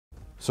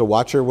So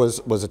Watcher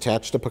was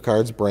attached to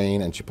Picard's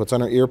brain, and she puts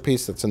on her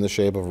earpiece that's in the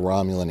shape of a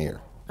Romulan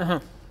ear.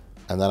 And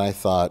then I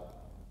thought,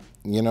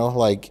 you know,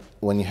 like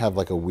when you have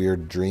like a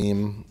weird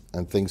dream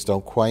and things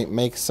don't quite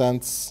make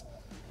sense,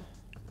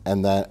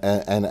 and that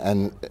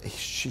and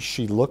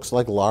she looks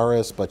like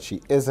Laris, but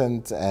she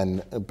isn't,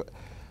 and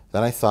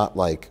then I thought,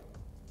 like,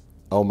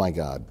 oh my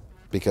God,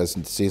 because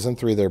in season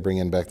 3 they're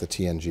bringing back the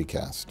TNG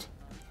cast.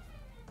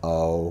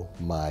 Oh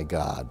my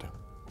God.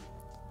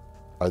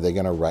 Are they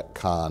going to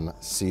retcon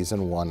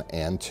season 1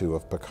 and 2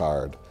 of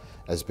Picard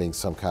as being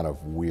some kind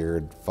of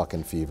weird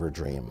fucking fever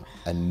dream?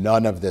 And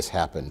none of this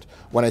happened.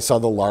 When I saw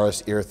the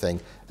Laris ear thing,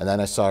 and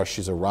then I saw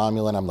she's a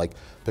Romulan, I'm like,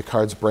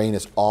 Picard's brain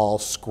is all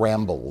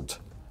scrambled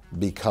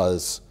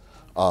because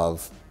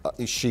of,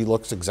 she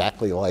looks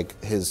exactly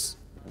like his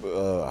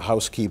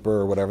housekeeper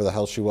or whatever the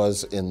hell she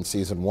was in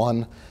season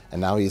 1,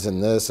 and now he's in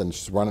this, and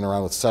she's running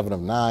around with 7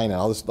 of 9, and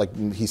all this,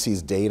 like, he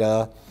sees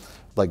Data,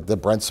 like the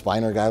Brent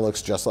Spiner guy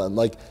looks just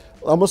like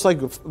almost like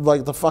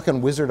the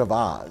fucking Wizard of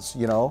Oz,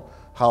 you know?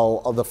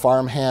 How the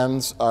farm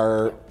hands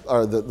are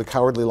the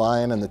Cowardly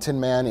Lion and the Tin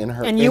Man in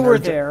her. And you were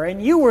there,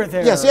 and you were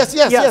there.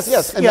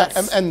 Yes.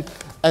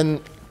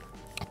 And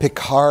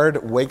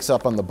Picard wakes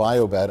up on the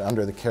bio bed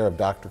under the care of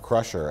Dr.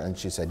 Crusher, and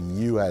she said,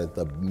 "You had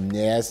the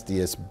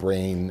nastiest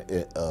brain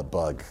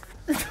bug.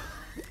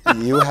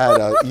 You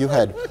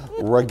had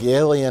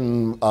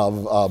Ragalian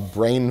of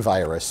brain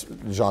virus,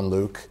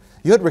 Jean-Luc.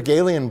 You had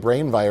Ragalian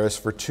brain virus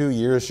for 2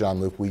 years,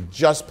 Jean-Luc. We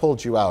just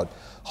pulled you out.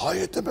 I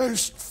had the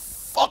most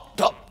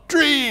fucked up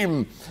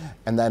dream."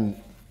 And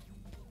then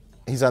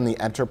he's on the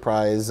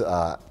Enterprise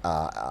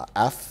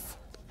F.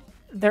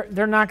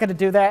 They're not going to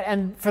do that,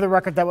 and for the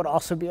record, that would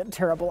also be a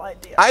terrible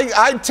idea.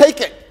 I'd take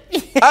it.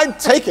 I'd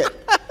take it.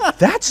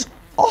 That's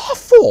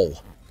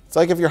awful. It's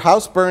like if your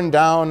house burned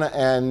down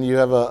and you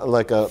have a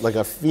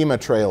FEMA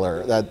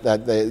trailer.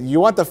 You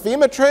want the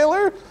FEMA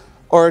trailer,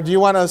 or do you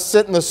want to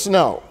sit in the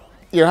snow?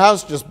 Your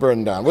house just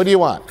burned down. What do you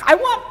want?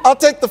 I'll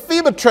take the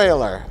FEMA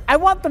trailer. I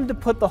want them to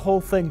put the whole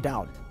thing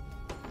down.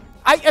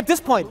 At this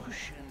point,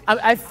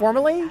 I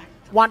formally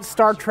want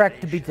Star Trek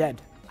to be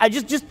dead. I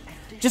just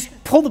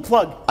pull the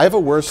plug. I have a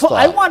worse thought.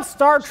 I want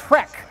Star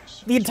Trek,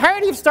 the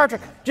entirety of Star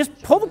Trek, just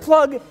pull the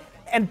plug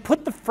and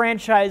put the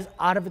franchise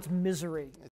out of its misery.